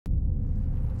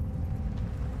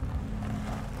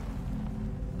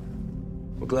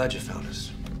glad you found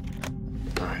us.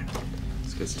 All right,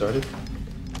 let's get started.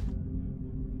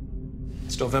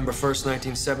 It's November 1st,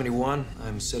 1971.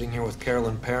 I'm sitting here with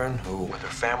Carolyn Perrin, who, with her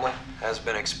family, has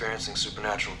been experiencing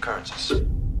supernatural occurrences.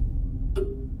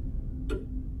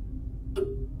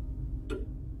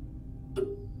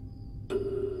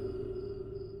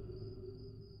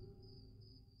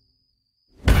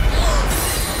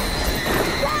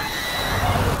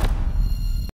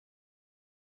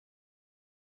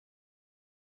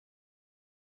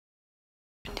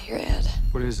 Dear Ed.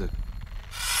 What is it?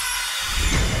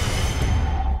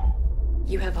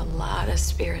 You have a lot of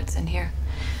spirits in here,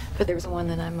 but there's one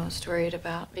that I'm most worried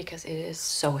about because it is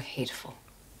so hateful.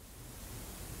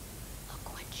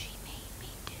 Look what she made me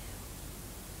do.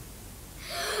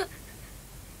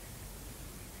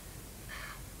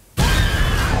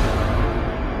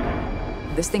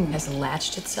 This thing has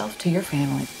latched itself to your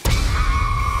family.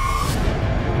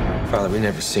 Father, we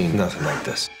never seen nothing like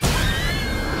this.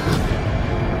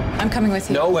 I'm coming with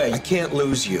you. No way. I can't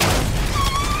lose you.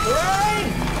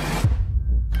 Lorraine!